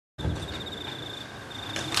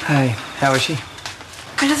Hey, how is she?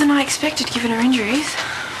 Better than I expected, given her injuries.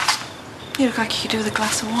 You look like you could do with a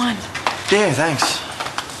glass of wine. Yeah, thanks.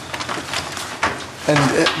 And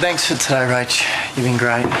thanks for today, Rach. You've been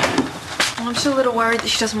great. Well, I'm still a little worried that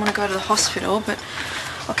she doesn't want to go to the hospital, but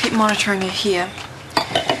I'll keep monitoring her here.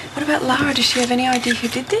 What about Lara? Does she have any idea who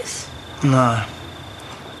did this? No.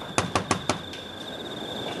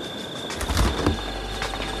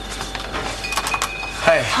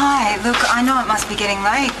 Hey. Hi, look, I know it must be getting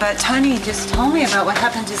late, but Tony just told me about what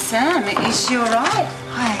happened to Sam. Is she all right?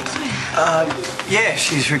 Hi. Yeah,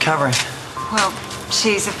 she's recovering. Well,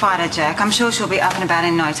 she's a fighter, Jack. I'm sure she'll be up and about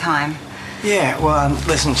in no time. Yeah, well,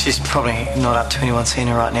 listen, she's probably not up to anyone seeing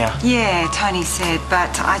her right now. Yeah, Tony said,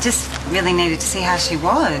 but I just really needed to see how she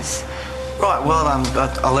was. Right, well,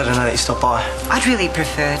 I'll let her know that you stopped by. I'd really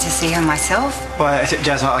prefer to see her myself. Well,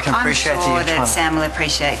 Jazz, I can appreciate I'm sure you that Sam will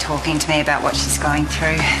appreciate talking to me about what she's going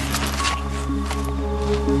through.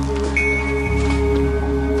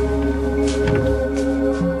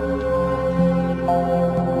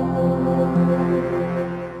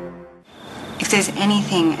 If there's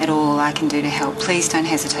anything at all I can do to help, please don't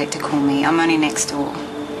hesitate to call me. I'm only next door.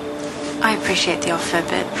 I appreciate the offer,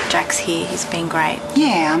 but Jack's here. He's been great.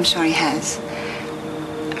 Yeah, I'm sure he has.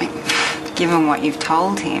 I mean, given what you've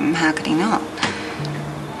told him, how could he not?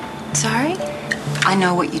 Sorry? I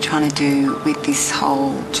know what you're trying to do with this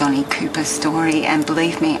whole Johnny Cooper story, and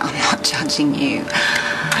believe me, I'm not judging you.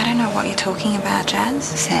 I don't know what you're talking about, Jazz.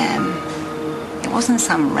 Sam, it wasn't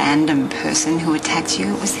some random person who attacked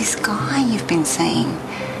you. It was this guy you've been seeing.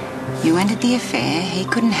 You ended the affair, he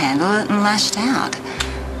couldn't handle it and lashed out.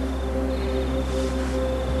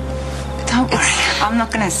 Don't worry, I'm not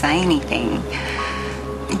going to say anything.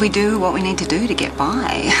 We do what we need to do to get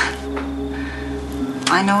by.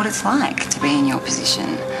 I know what it's like to be in your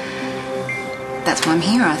position. That's why I'm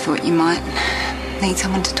here. I thought you might need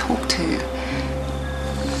someone to talk to.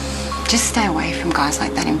 Just stay away from guys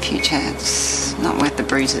like that in future. It's not worth the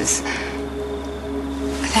bruises.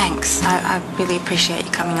 Thanks. I really appreciate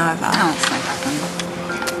you coming over. Oh, it's no problem.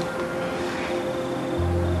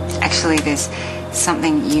 Actually, there's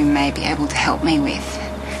something you may be able to help me with.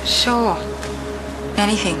 Sure.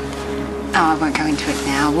 Anything. Oh, I won't go into it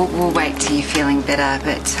now. We'll wait till you're feeling better,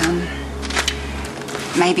 but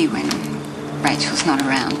maybe when Rachel's not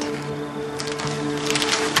around.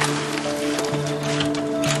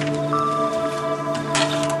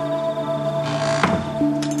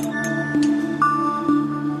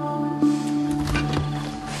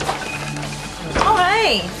 Oh,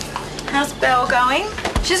 hey. How's Belle going?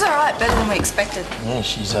 She's all right, better than we expected. Yeah,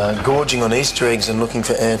 she's gorging on Easter eggs and looking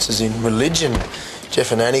for answers in religion.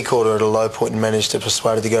 Jeff and Annie caught her at a low point and managed to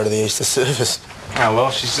persuade her to go to the Easter service. Oh, well,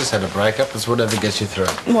 she's just had a breakup. It's whatever gets you through.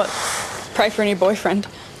 What? Pray for a new boyfriend?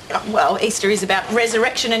 Well, Easter is about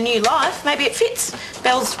resurrection and new life. Maybe it fits.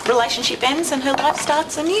 Belle's relationship ends and her life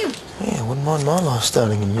starts anew. Yeah, wouldn't mind my life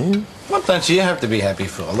starting anew. What don't you have to be happy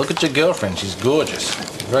for? Look at your girlfriend. She's gorgeous.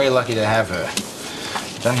 You're very lucky to have her.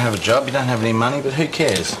 You don't have a job, you don't have any money, but who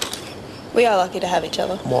cares? We are lucky to have each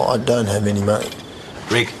other. Well, I don't have any money.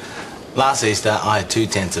 Rick, last Easter I had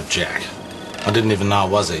 2/10 of Jack. I didn't even know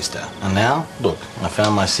it was Easter. And now, look, I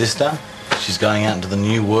found my sister. She's going out into the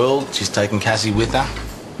new world. She's taking Cassie with her.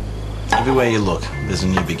 Everywhere you look, there's a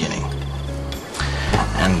new beginning.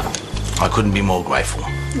 And I couldn't be more grateful.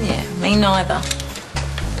 Yeah, me neither.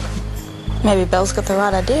 Maybe Belle's got the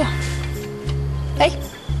right idea. Hey.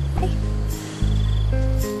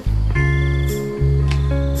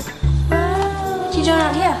 What are you doing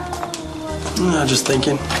out here? No, just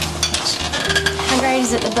thinking. How great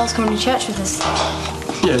is it that Belle's coming to church with us?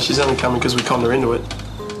 Yeah, she's only coming because we conned her into it.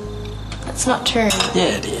 That's not true.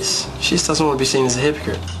 Yeah, it is. She just doesn't want to be seen as a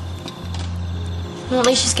hypocrite. Well, at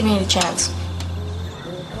least she's giving it a chance.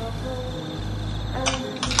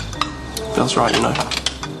 Belle's right, you know.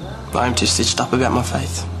 I am too stitched up about my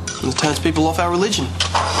faith. And it turns people off our religion.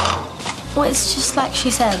 Well, it's just like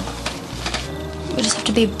she said. We just have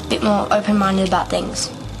to be a bit more open-minded about things.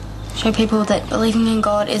 Show people that believing in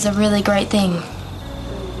God is a really great thing.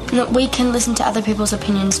 And that we can listen to other people's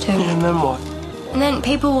opinions too. Yeah, and then what? And then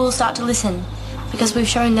people will start to listen. Because we've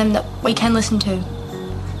shown them that we can listen to.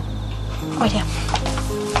 Wait here.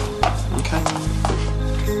 Okay.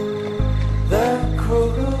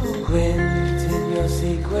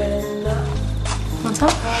 Want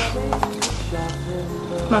some?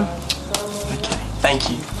 Mum. Okay, thank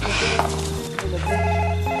you.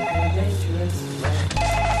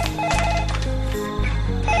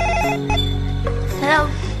 Hello.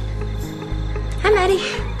 Hi, Maddie.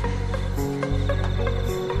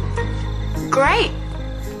 Great.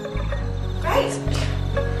 Great.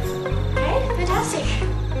 Okay, fantastic.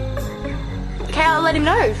 let him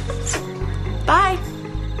know. Bye.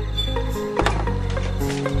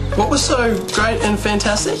 What was so great and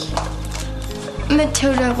fantastic?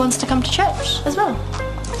 Matilda wants to come to church as well.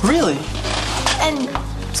 Really? And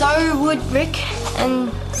so would Rick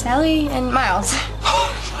and Sally and Miles.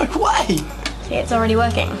 No way! See, it's already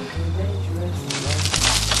working.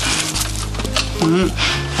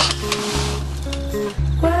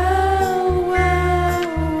 Well,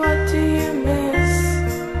 what do you miss?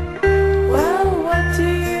 Well, what do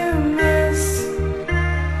you miss?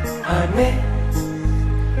 I miss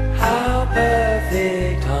how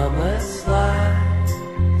perfect harmless lies.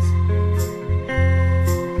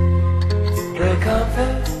 The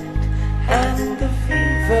comfort and the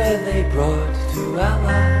fever they brought to our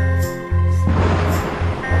lives.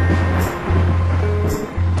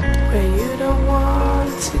 Where you don't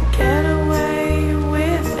want to get away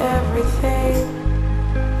with everything.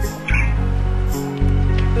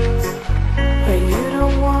 Where you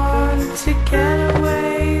don't want to get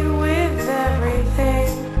away with everything.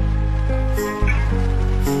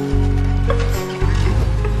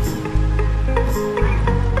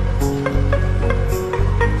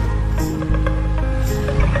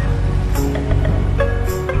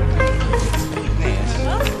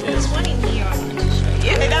 There's one in here I wanted to show you.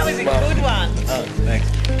 Yeah, that was a good one. Oh, thanks.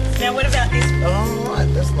 Now, what about this? Oh,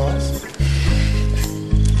 right, that's nice.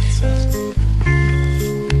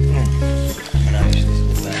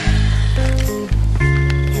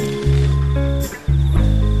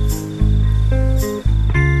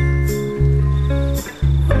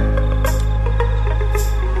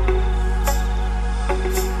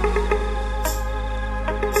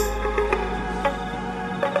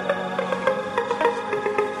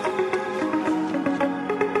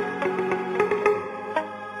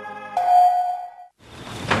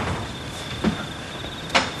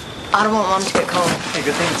 I don't want Mum to get cold. Hey,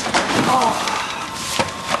 good things.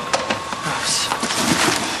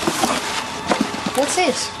 What's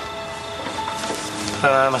this?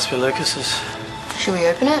 Must be Lucas's. Should we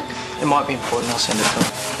open it? It might be important. I'll send it to him.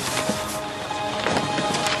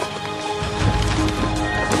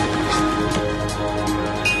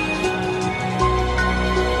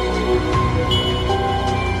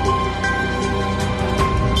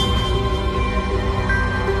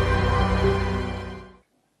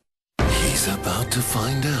 He's about to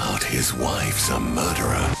find out his wife's a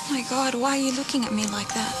murderer. Oh my God, why are you looking at me like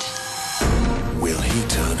that? Will he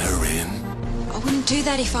turn her in? I wouldn't do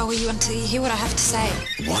that if I were you until you hear what I have to say.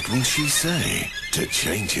 What will she say to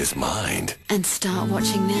change his mind? And start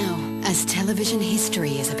watching now, as television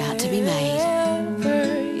history is about to be made.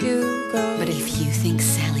 But if you think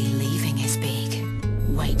Sally leaving is big,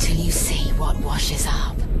 wait till you see what washes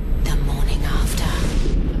up the morning after.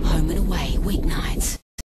 Home and Away, weeknights,